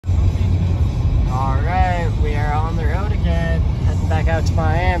out to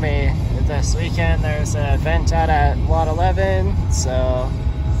Miami this weekend. There's an event out at Lot 11, so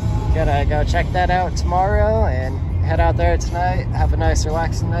gonna go check that out tomorrow and head out there tonight. Have a nice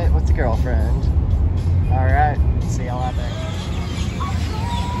relaxing night with the girlfriend. All right, see y'all out there.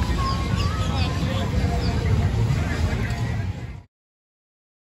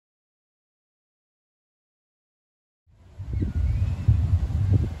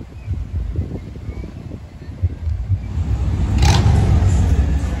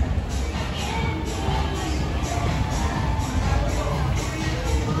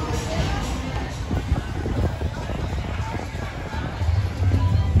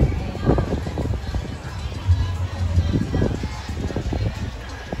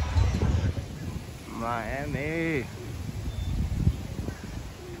 Miami.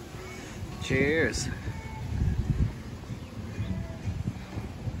 Cheers.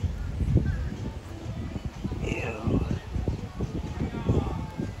 Ew.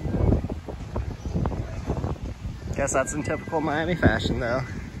 Guess that's in typical Miami fashion though.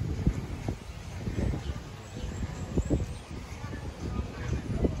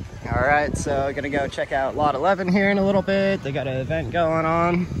 Alright, so gonna go check out Lot 11 here in a little bit. They got an event going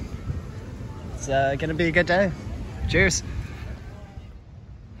on. It's gonna be a good day. Cheers.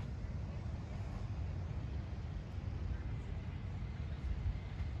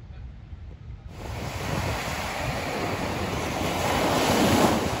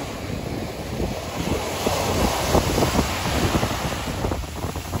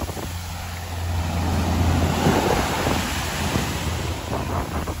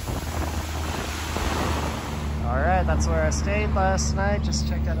 That's where I stayed last night. Just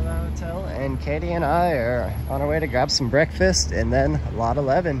checked out of the hotel, and Katie and I are on our way to grab some breakfast and then Lot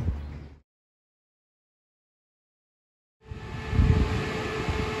 11.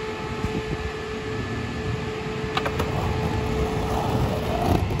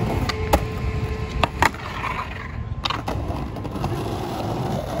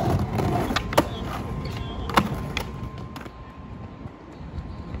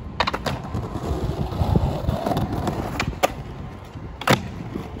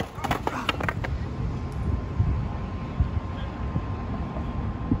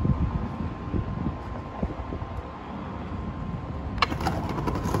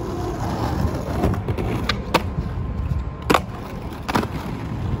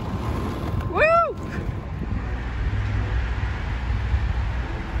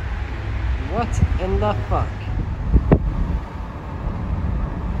 What in the fuck?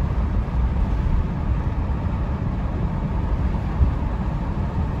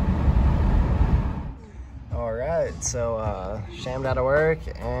 Alright, so shammed out of work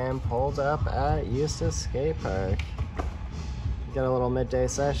and pulled up at Eustis Skate Park. Got a little midday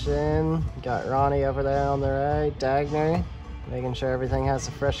session. Got Ronnie over there on the right, Dagner, making sure everything has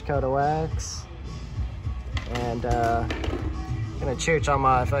a fresh coat of wax. And gonna chooch on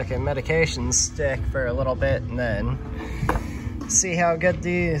my fucking medication stick for a little bit and then see how good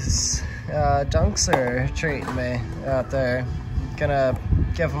these dunks are treating me out there. Gonna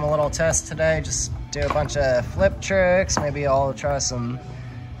give them a little test today, just do a bunch of flip tricks. Maybe I'll try some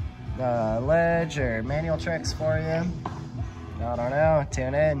ledge or manual tricks for you. I don't know,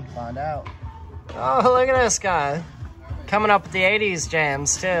 tune in, find out. Oh, look at this guy. Coming up with the 80s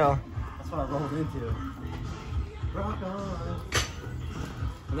jams too. That's what I rolled into. Rock on.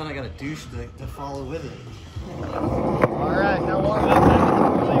 And then I got a douche to follow with it. Alright, now warm up.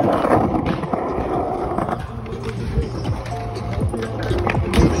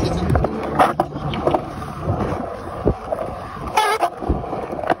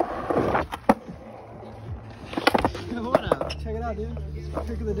 Check it out, dude.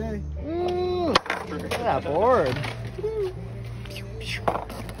 Trick of the day. Ooh, look at that board.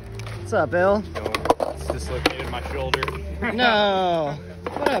 What's up, Bill? It's dislocated my shoulder. No.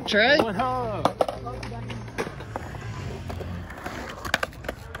 What up, Trey? What up?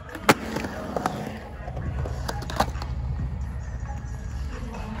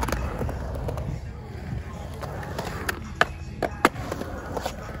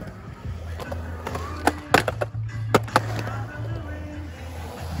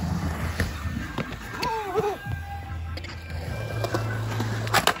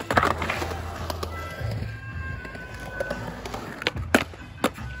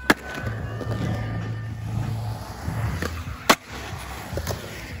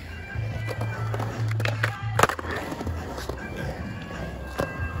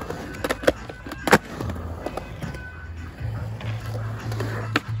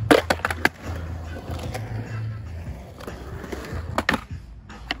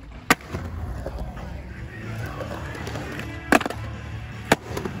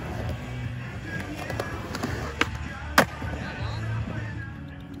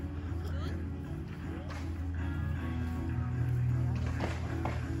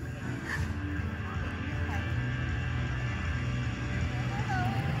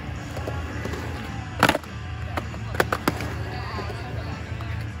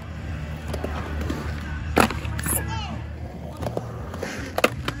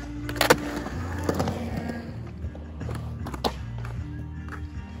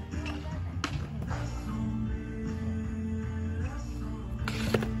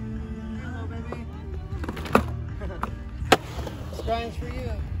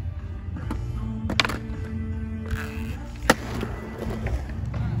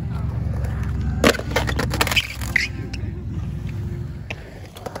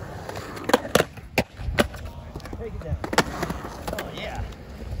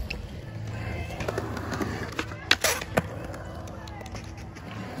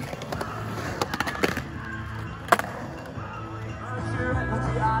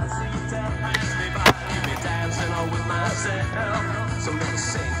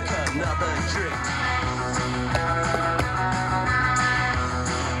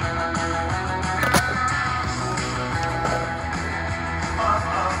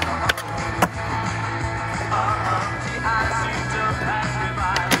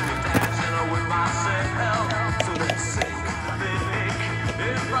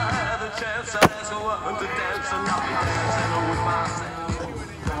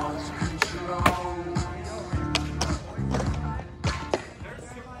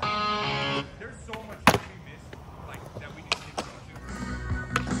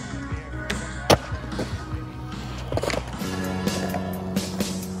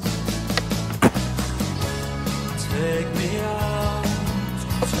 Take me out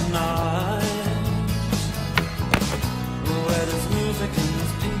tonight, where there's music and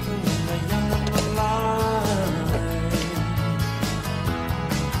there's people and the young and the light.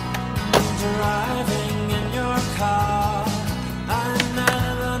 Driving in your car, I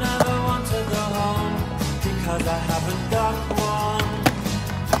never want to go home, because I haven't got one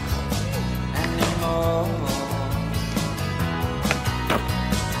anymore.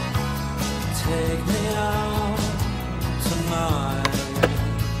 Take me out tonight,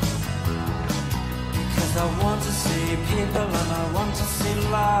 because I want to see people and I want to see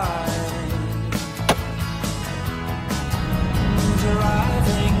light.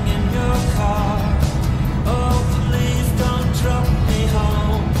 Driving in your car, oh please don't drop me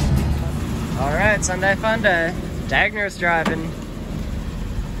home. Alright, Sunday fun day. Dagner's driving.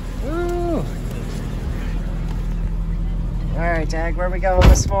 Woo! Alright, Dag, where are we going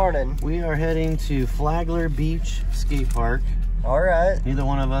this morning? We are heading to Flagler Beach Skate Park. Alright. Neither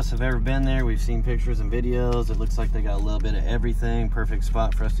one of us have ever been there. We've seen pictures and videos. It looks like they got a little bit of everything. Perfect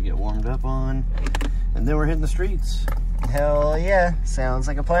spot for us to get warmed up on. And then we're hitting the streets. Hell yeah, sounds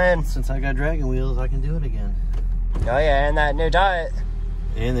like a plan. Since I got dragon wheels, I can do it again. Oh yeah, and that new diet.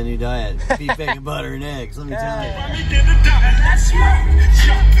 And the new diet. Beef, bacon, butter, and eggs. Let me tell you.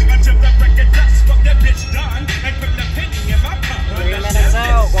 3 minutes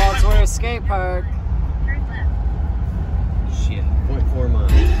out, Waldsworth Skate Park. Shit. 0.4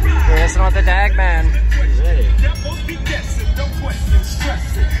 miles. Cruising with the Dag Man. Hey.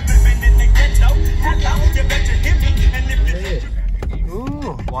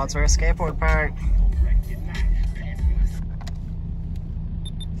 Ooh, Waldsworth Skateboard Park.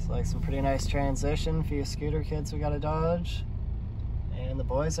 It's like some pretty nice transition for you scooter kids we gotta dodge. And the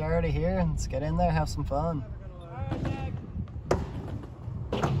boys are already here. Let's get in there, have some fun.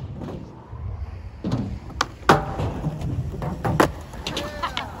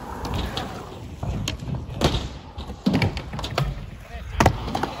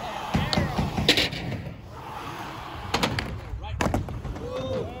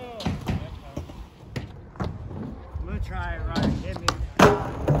 Try it, right? Hit me.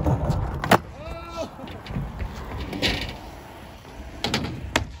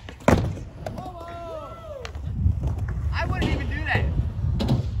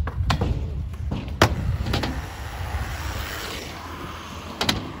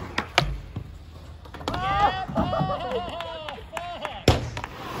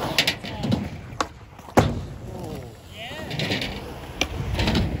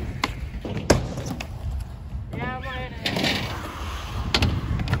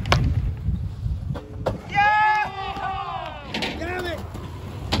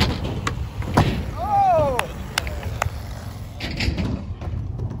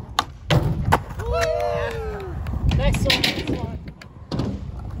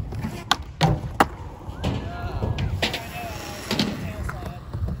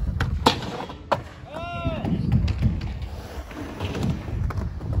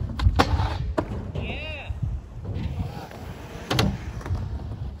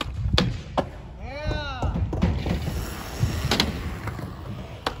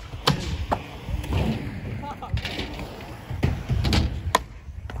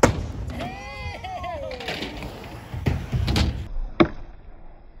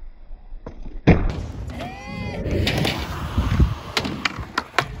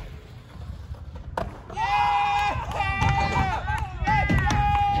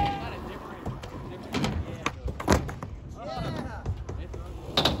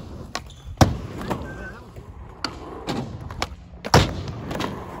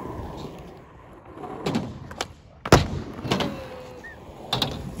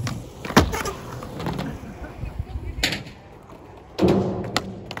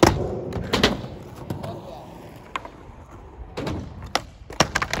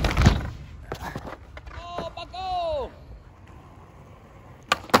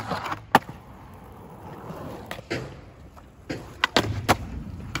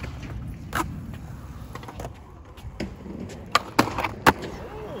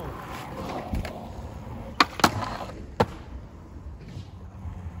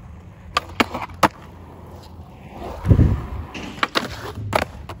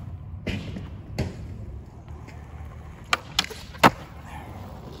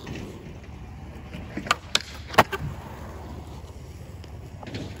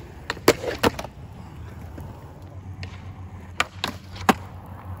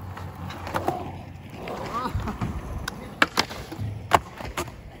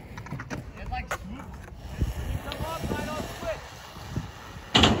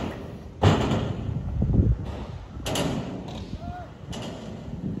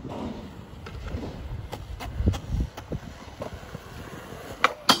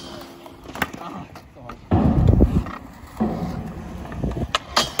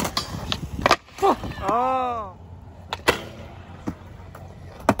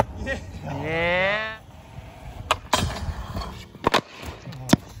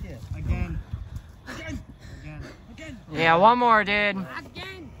 Yeah, one more, dude.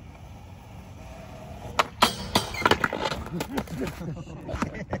 Again.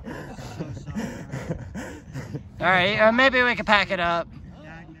 All right, maybe we could pack it up.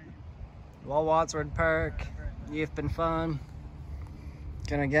 Well, Wadsworth Park, you've been fun.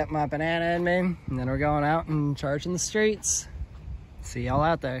 Gonna get my banana in me, and then we're going out and charging the streets. See y'all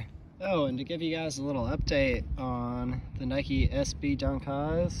out there. Oh, and to give you guys a little update on the Nike SB Dunk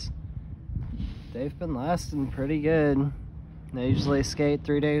Highs, they've been lasting pretty good. They usually skate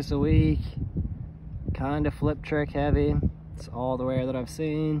 3 days a week, kind of flip trick heavy. It's all the wear that I've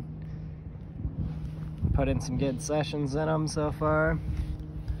seen. Put in some good sessions in them so far.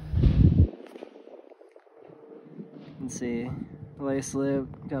 Let's see, lace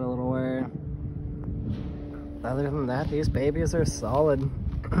loop, got a little wear. Other than that, these babies are solid.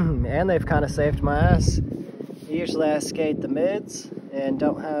 And they've kind of saved my ass. Usually I skate the mids and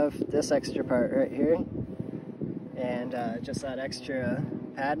don't have this extra part right here. And just that extra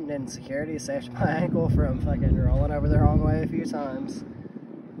padding and security saved my ankle from fucking rolling over the wrong way a few times.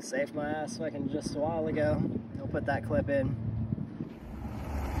 Saved my ass fucking just a while ago. I'll put that clip in.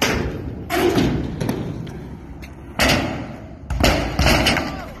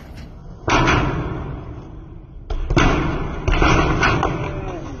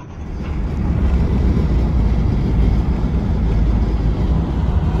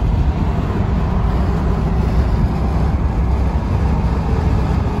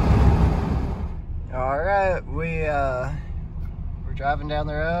 We're driving down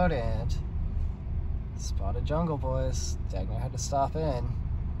the road and spotted Jungle Boys. Dagner had to stop in. And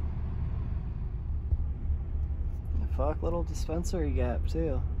a fuck little dispensary gap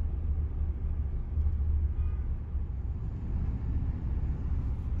too.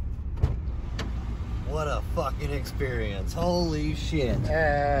 What a fucking experience. Holy shit.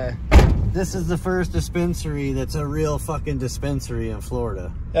 This is the first dispensary that's a real fucking dispensary in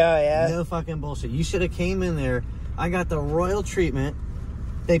Florida. Oh yeah? No fucking bullshit. You should have came in there. I got the royal treatment.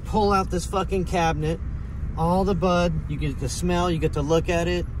 They pull out this fucking cabinet. All the bud. You get to smell. You get to look at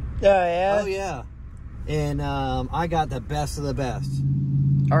it. Oh yeah? Oh yeah. And I got the best of the best.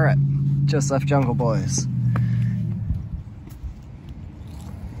 Alright. Just left Jungle Boys.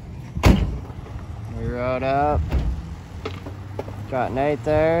 We rode up. Got Nate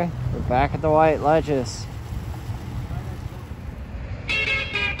there. We're back at the White Ledges.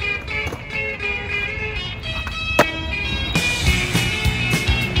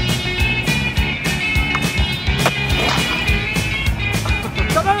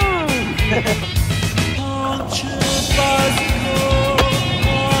 Come on! Aren't you bicycle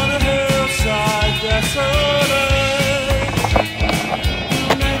on a hillside desolate?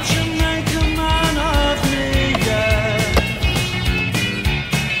 Will nature make a man of me yet?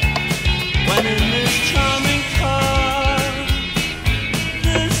 When in this charming car,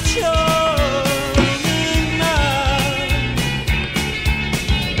 this charming man,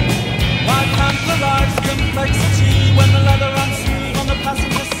 why pamper life's complexity when the leather runs smooth on the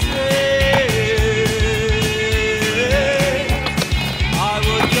passenger seat? I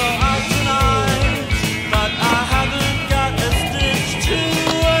would go out tonight, but I haven't got a stitch to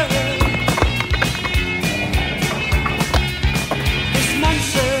wear. This man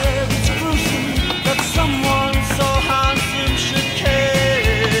said it's gruesome that someone so handsome should care.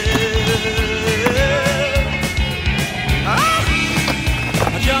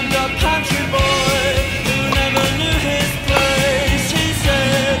 A young up country boy who never knew his place. He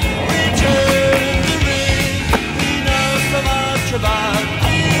said, return the ring. He knows so much about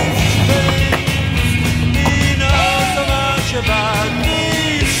these things. He knows so much about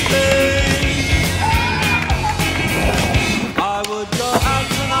these things. I would go out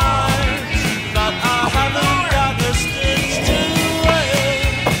tonight, but I haven't got a stitch to wear.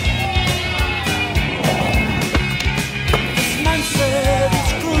 This man said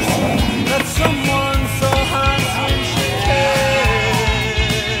it's gruesome that someone so handsome should care.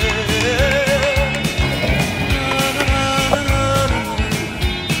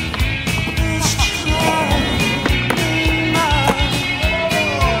 This charming man.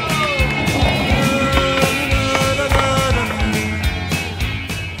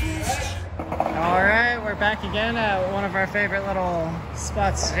 Alright, we're back again at one of our favorite little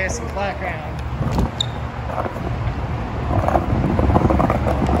spots to do some flat ground.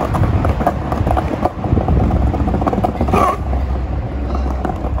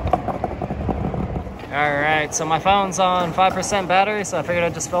 Alright, so my phone's on 5% battery, so I figured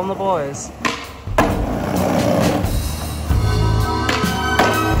I'd just film the boys.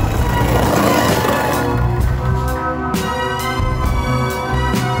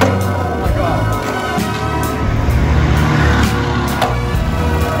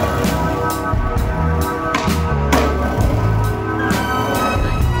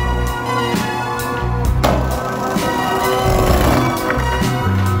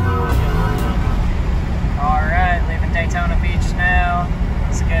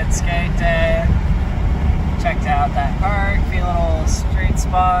 checked out that park, a few little street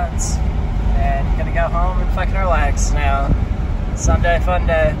spots, and gonna go home and fucking relax now. Sunday, fun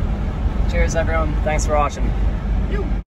day. Cheers, everyone. Thanks for watching.